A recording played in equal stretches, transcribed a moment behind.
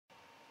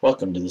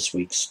Welcome to this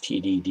week's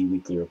TDD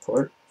Weekly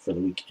Report for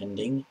the week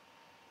ending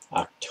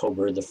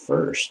October the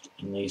 1st.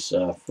 And these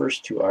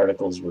first two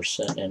articles were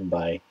sent in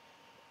by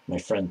my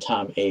friend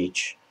Tom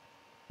H.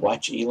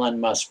 Watch Elon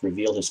Musk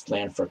reveal his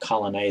plan for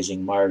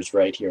colonizing Mars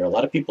right here. A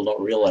lot of people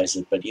don't realize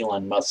it, but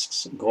Elon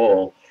Musk's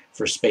goal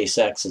for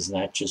SpaceX is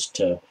not just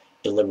to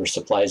deliver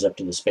supplies up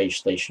to the space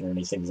station or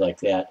anything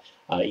like that.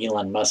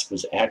 Elon Musk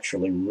was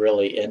actually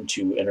really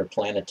into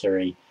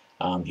interplanetary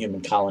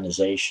human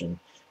colonization.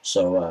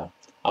 So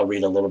I'll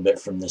read a little bit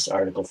from this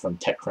article from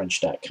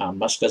TechCrunch.com.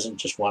 Musk doesn't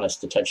just want us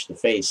to touch the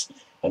face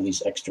of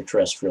these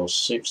extraterrestrial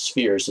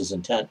spheres. His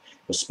intent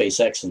with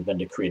SpaceX has been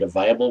to create a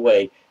viable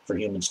way for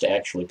humans to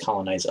actually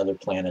colonize other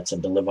planets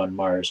and to live on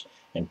Mars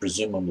and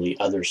presumably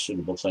other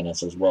suitable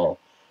planets as well,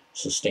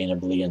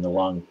 sustainably in the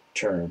long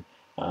term.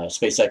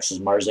 SpaceX's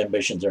Mars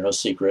ambitions are no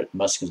secret.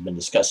 Musk has been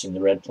discussing the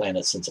red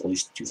planet since at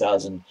least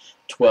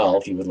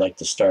 2012. He would like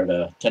to start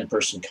a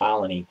 10-person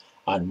colony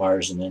on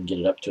Mars and then get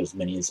it up to as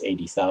many as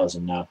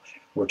 80,000. Now,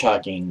 we're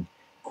talking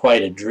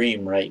quite a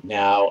dream right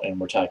now, and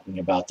we're talking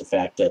about the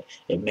fact that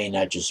it may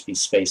not just be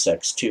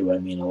SpaceX too. I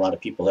mean, a lot of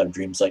people have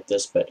dreams like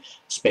this, but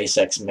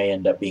SpaceX may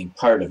end up being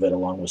part of it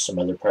along with some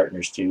other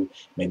partners too,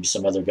 maybe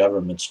some other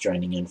governments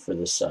joining in for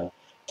this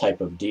type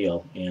of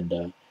deal.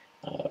 And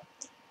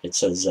it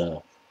says,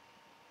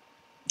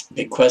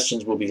 big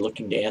questions we'll be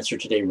looking to answer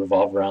today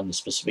revolve around the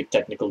specific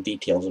technical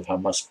details of how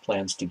Musk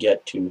plans to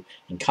get to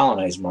and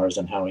colonize Mars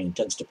and how he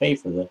intends to pay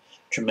for the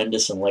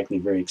tremendous and likely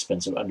very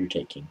expensive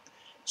undertaking.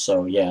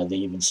 So yeah, they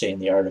even say in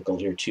the article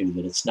here too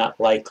that it's not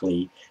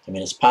likely, I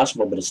mean it's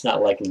possible, but it's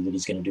not likely that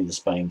he's going to do this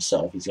by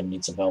himself. He's going to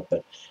need some help,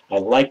 but I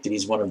like that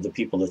he's one of the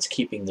people that's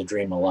keeping the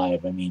dream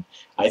alive. I mean,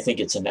 I think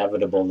it's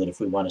inevitable that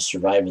if we want to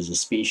survive as a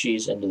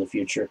species into the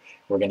future,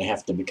 we're going to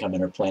have to become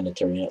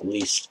interplanetary and at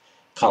least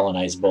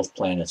colonize both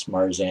planets,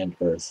 Mars and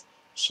Earth.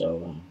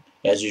 So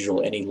as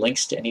usual, any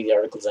links to any of the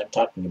articles I'm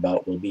talking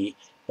about will be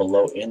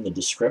below in the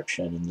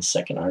description. In the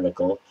second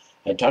article,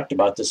 I talked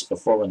about this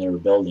before when they were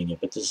building it,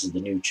 but this is the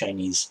new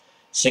Chinese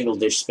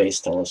single-dish space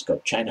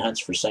telescope. China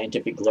hunts for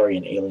scientific glory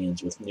in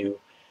aliens with new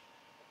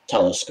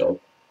telescope.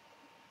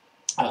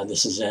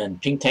 This is in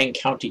Pingtang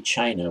County,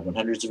 China, when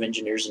hundreds of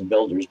engineers and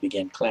builders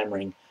began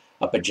clambering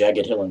up a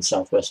jagged hill in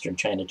southwestern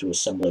China to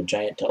assemble a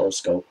giant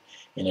telescope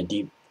in a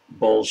deep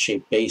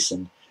bowl-shaped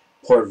basin.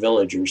 Poor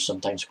villagers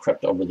sometimes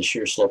crept over the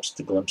sheer slopes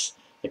to glimpse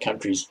the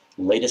country's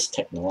latest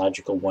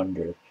technological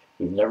wonder.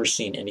 We've never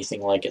seen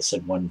anything like it,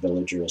 said one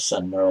villager, a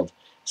sun-gnarled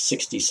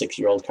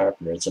 66-year-old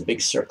carpenter. It's a big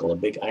circle, a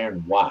big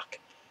iron wok.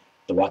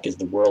 The wok is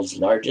the world's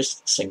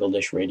largest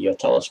single-dish radio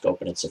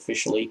telescope, and it's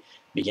officially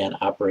began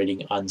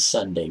operating on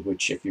Sunday,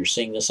 which if you're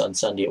seeing this on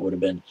Sunday, it would have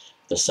been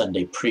the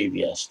Sunday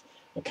previous,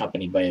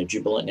 accompanied by a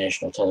jubilant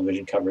national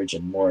television coverage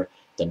and more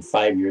than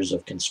 5 years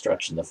of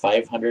construction. The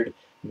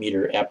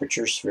 500-meter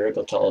aperture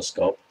spherical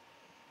telescope,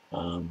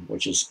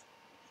 which is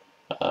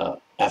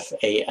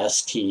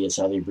FAST is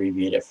how they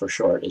abbreviate it for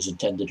short, is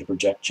intended to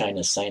project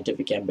China's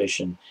scientific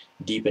ambition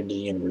deep into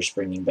the universe,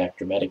 bringing back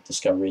dramatic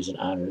discoveries and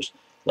honors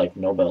like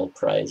Nobel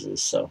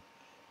Prizes. So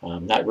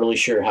I'm not really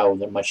sure how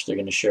much they're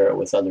going to share it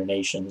with other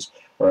nations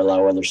or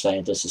allow other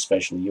scientists,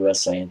 especially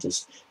U.S.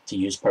 scientists, to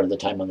use part of the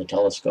time on the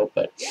telescope,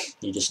 but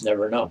you just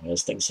never know.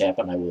 As things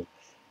happen, I will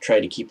try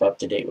to keep up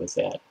to date with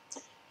that.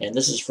 And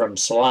this is from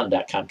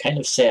Salon.com. Kind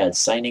of sad.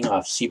 Signing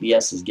off.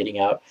 CBS is getting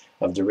out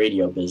of the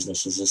radio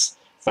business. Is this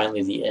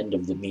finally the end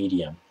of the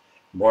medium?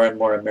 More and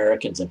more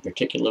Americans, and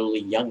particularly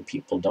young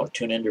people, don't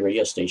tune into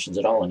radio stations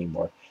at all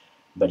anymore.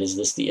 But is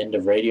this the end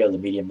of radio, the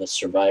medium that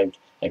survived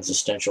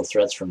existential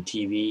threats from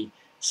TV,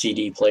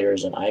 CD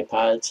players, and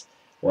iPods?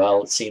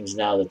 Well, it seems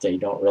now that they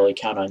don't really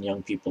count on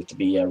young people to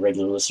be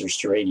regular listeners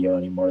to radio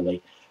anymore.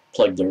 They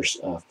plug their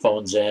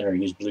phones in or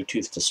use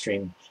Bluetooth to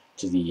stream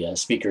to the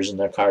speakers in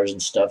their cars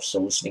and stuff, so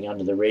listening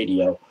onto the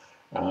radio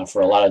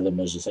for a lot of them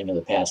is a thing of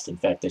the past. In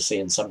fact, they say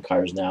in some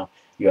cars now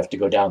you have to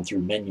go down through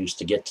menus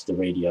to get to the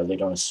radio. They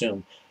don't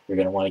assume you're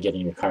going to want to get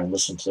in your car and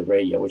listen to the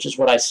radio, which is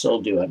what I still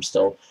do. I'm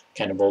still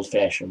kind of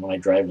old-fashioned when I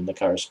drive in the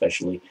car,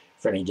 especially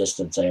for any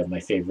distance. I have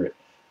my favorite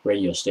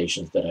radio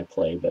stations that I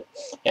play. But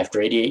after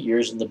 88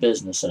 years in the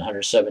business and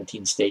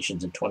 117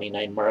 stations in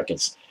 29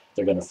 markets,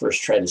 they're going to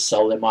first try to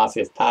sell them off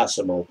if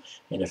possible,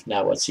 and if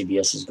not, what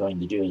CBS is going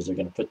to do is they're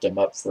going to put them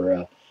up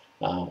for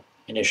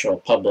initial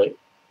public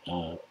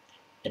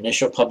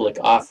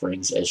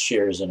offerings as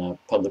shares in a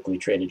publicly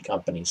traded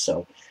company.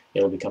 So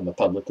it'll become a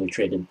publicly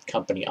traded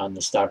company on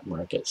the stock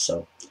market.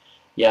 So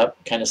yeah,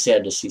 kind of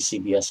sad to see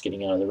CBS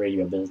getting out of the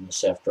radio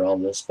business after all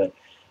this, but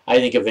I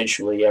think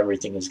eventually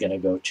everything is going to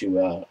go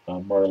to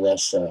more or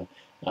less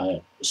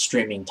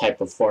streaming type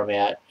of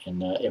format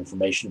and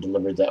information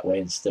delivered that way,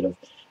 instead of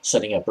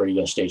setting up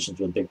radio stations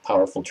with big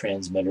powerful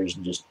transmitters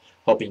and just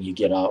hoping you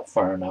get out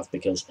far enough,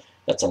 because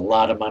that's a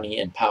lot of money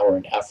and power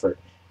and effort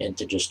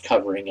into just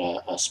covering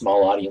a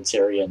small audience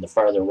area, and the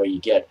farther away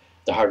you get,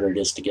 the harder it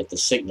is to get the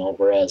signal.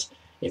 Whereas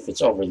if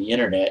it's over the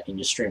internet and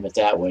you stream it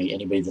that way,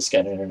 anybody that's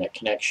got an internet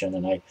connection,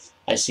 and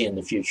I see in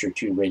the future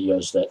too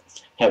radios that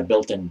have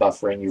built-in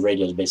buffering. Your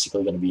radio is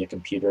basically going to be a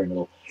computer, and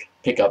it'll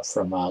pick up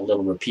from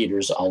little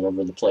repeaters all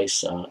over the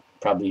place,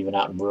 probably even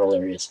out in rural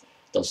areas.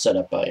 They'll set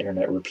up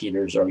internet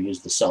repeaters or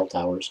use the cell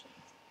towers,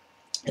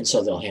 and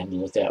so they'll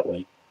handle it that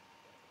way.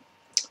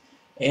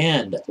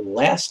 And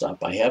last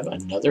up, I have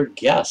another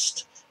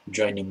guest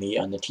joining me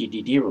on the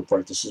TDD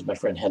report. This is my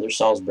friend Heather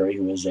Saulsbury,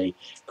 who is a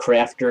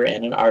crafter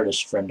and an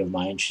artist friend of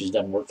mine. She's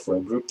done work for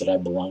a group that I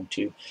belong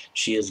to.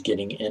 She is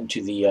getting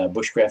into the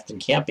bushcraft and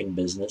camping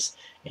business,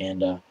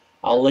 and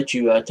I'll let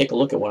you take a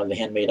look at one of the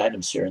handmade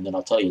items here, and then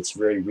I'll tell you it's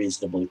very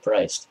reasonably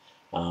priced.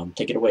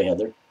 Take it away,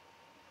 Heather.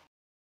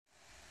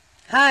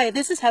 Hi,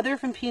 this is Heather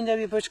from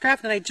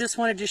PNWBushcraft, and I just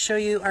wanted to show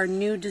you our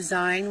new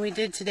design we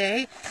did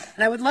today.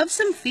 And I would love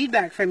some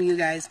feedback from you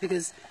guys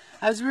because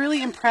I was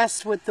really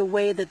impressed with the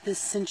way that this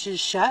cinches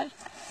shut.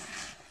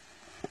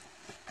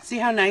 See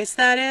how nice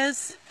that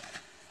is?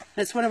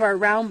 It's one of our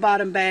round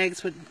bottom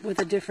bags with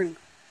a different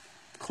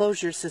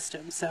closure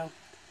system. So,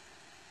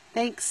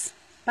 thanks.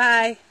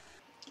 Bye.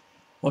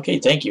 Okay,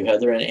 thank you,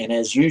 Heather. And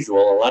as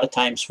usual, a lot of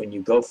times when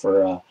you go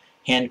for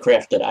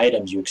handcrafted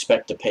items, you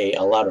expect to pay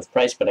a lot of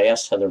price, but I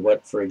asked Heather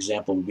what, for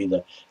example, would be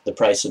the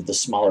price of the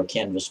smaller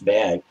canvas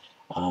bag,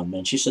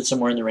 and she said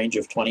somewhere in the range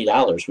of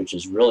 $20, which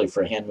is really,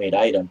 for a handmade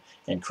item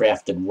and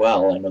crafted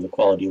well, I know the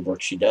quality of work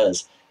she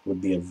does,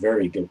 would be a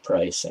very good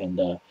price.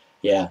 And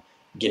yeah,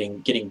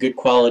 getting good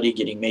quality,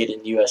 getting made in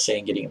the USA,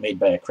 and getting it made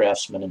by a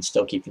craftsman and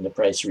still keeping the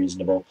price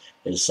reasonable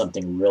is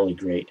something really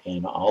great.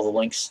 And all the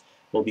links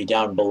will be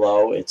down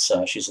below.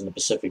 She's in the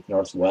Pacific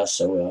Northwest,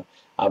 so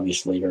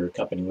obviously her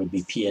company would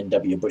be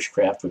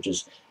PNWBushcraft, which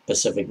is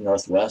Pacific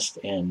Northwest,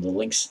 and the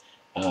links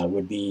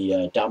would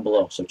be down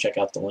below. So check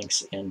out the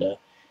links. And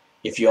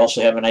if you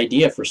also have an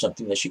idea for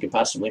something that she could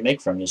possibly make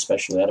from you,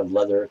 especially out of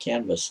leather or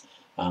canvas,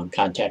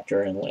 contact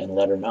her and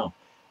let her know.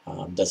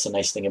 That's the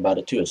nice thing about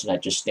it too. It's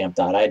not just stamped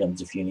out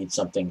items. If you need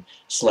something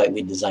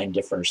slightly designed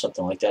different or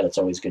something like that, it's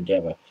always good to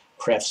have a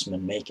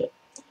craftsman make it.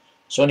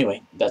 So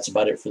anyway, that's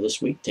about it for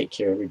this week. Take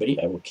care,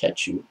 everybody. I will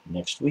catch you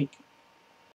next week.